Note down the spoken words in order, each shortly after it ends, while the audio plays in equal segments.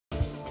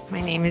My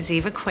name is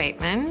Eva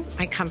Quateman.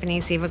 My company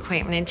is Eva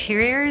Quateman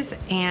Interiors,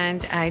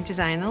 and I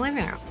design the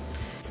living room.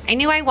 I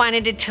knew I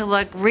wanted it to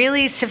look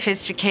really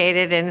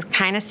sophisticated and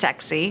kind of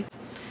sexy.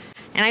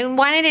 And I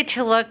wanted it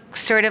to look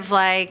sort of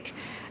like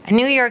a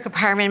New York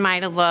apartment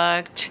might have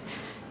looked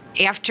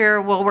after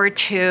World War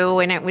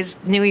II, and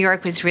New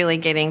York was really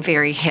getting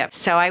very hip.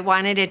 So I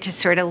wanted it to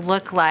sort of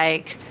look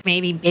like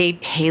maybe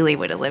Babe Paley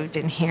would have lived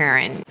in here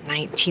in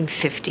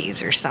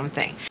 1950s or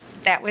something.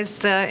 That was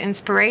the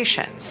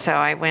inspiration. So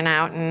I went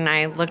out and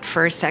I looked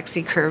for a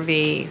sexy,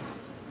 curvy,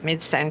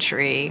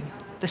 mid-century,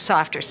 the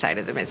softer side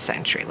of the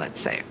mid-century, let's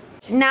say.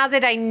 Now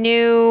that I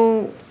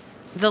knew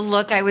the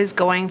look I was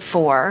going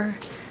for,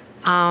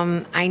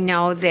 I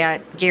know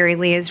that Gary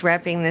Lee is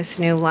repping this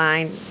new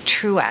line,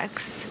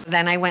 Truex.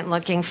 Then I went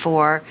looking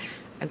for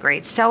a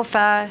great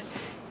sofa,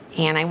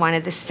 and I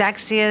wanted the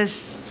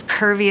sexiest,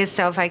 curviest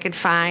sofa I could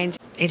find.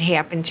 It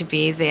happened to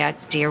be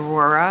that the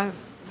Aurora.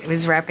 It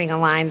was repping a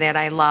line that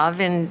I love,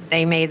 and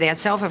they made that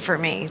sofa for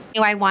me.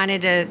 I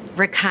wanted a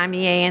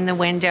recamier in the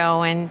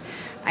window, and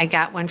I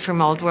got one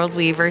from Old World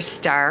Weavers,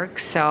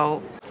 Stark,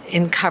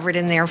 covered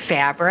in their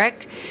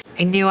fabric.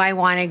 I knew I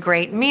wanted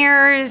great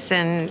mirrors,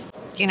 and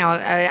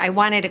I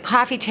wanted a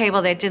coffee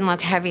table that didn't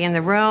look heavy in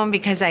the room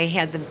because I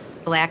had the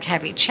black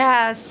heavy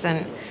chests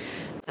and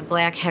the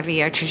black heavy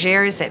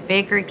etagères that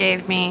Baker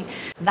gave me.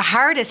 The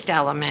hardest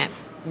element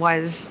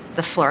was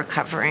the floor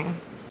covering.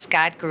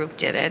 Scott Group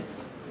did it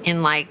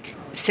in like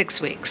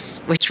 6 weeks,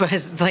 which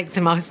was like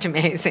the most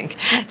amazing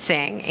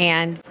thing.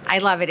 And I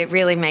love it. It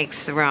really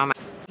makes the room.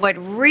 What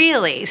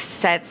really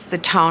sets the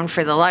tone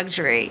for the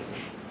luxury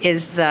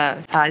is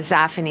the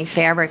Zoffany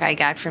fabric I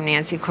got from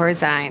Nancy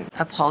Corzine,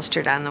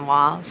 upholstered on the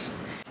walls.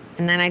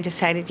 And then I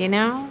decided,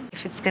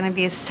 if it's going to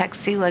be a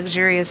sexy,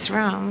 luxurious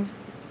room,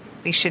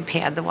 we should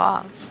pad the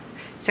walls.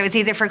 So it's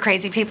either for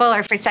crazy people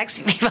or for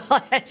sexy people.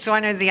 It's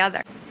one or the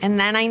other. And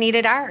then I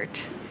needed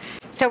art.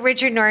 So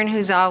Richard Norton,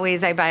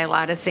 I buy a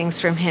lot of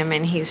things from him,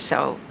 and he's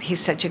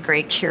such a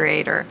great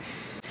curator.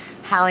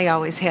 Holly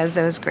always has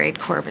those great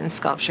Corbin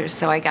sculptures,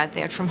 so I got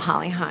that from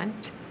Holly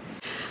Hunt.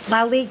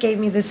 Lali gave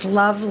me this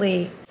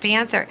lovely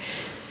panther.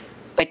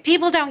 But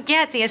people don't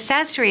get the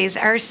accessories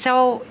are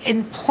so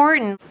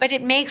important, but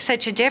it makes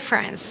such a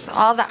difference.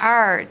 All the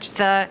art,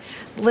 the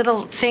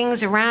little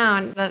things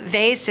around, the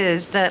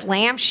vases, the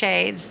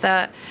lampshades,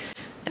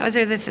 those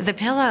are the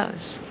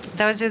pillows.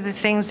 Those are the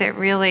things that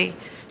really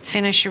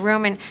finish a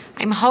room. And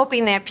I'm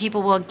hoping that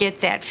people will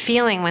get that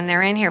feeling when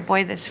they're in here.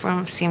 Boy, this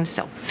room seems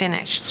so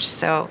finished,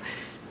 so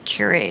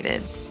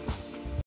curated.